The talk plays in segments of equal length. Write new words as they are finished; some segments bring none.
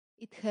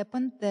It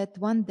happened that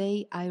one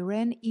day I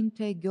ran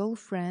into a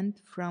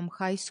girlfriend from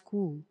high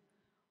school.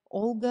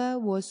 Olga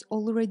was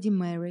already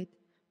married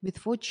with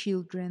 4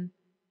 children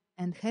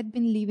and had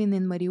been living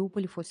in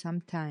Mariupol for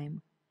some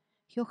time.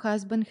 Her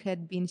husband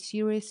had been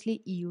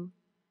seriously ill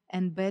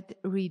and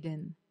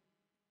bedridden.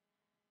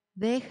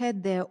 They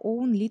had their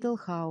own little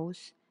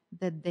house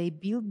that they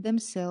built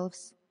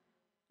themselves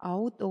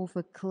out of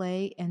a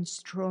clay and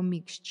straw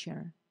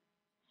mixture.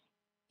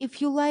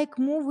 "If you like,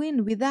 move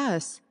in with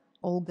us,"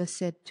 Olga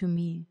said to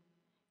me.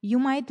 "You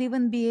might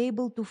even be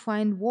able to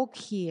find work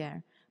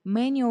here.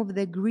 Many of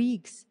the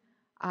Greeks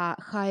are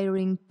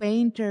hiring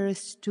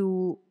painters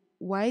to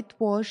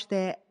whitewash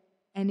their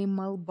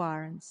animal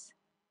barns."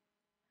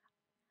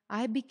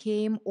 I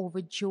became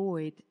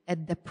overjoyed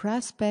at the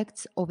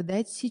prospects of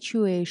that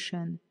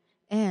situation,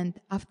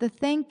 and after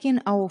thanking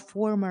our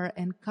former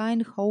and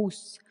kind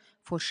hosts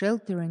for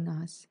sheltering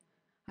us,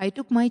 I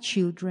took my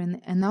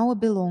children and our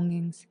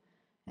belongings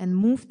and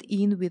moved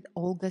in with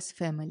Olga's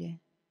family.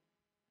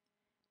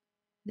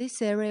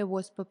 This area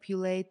was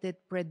populated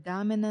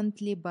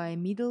predominantly by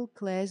middle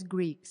class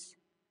Greeks.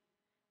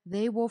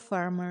 They were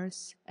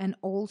farmers and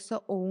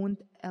also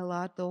owned a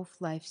lot of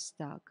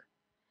livestock.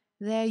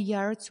 Their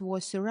yards were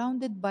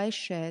surrounded by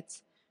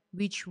sheds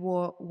which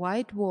were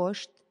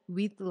whitewashed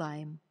with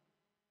lime.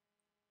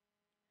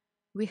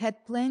 We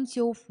had plenty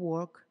of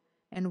work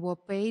and were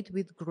paid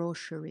with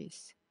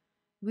groceries.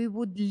 We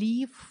would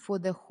leave for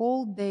the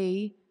whole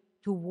day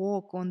to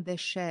work on the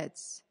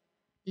sheds,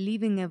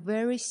 leaving a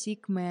very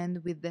sick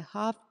man with a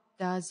half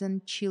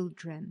dozen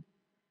children,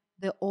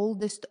 the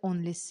oldest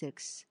only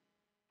 6.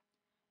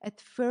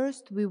 At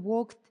first we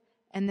worked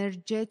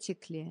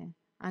energetically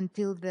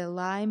until the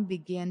lime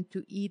began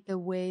to eat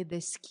away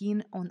the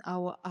skin on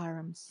our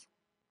arms.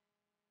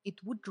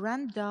 It would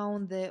run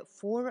down the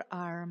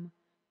forearm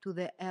to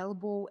the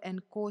elbow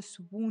and cause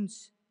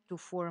wounds to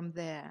form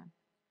there.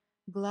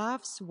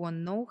 Gloves were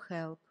no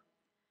help.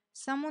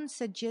 Someone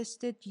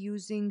suggested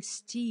using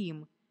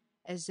steam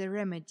as a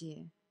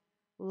remedy.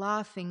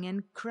 Laughing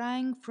and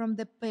crying from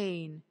the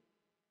pain,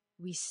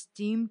 we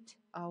steamed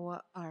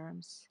our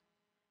arms.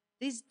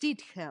 This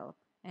did help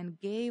and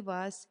gave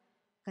us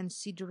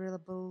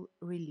considerable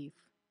relief.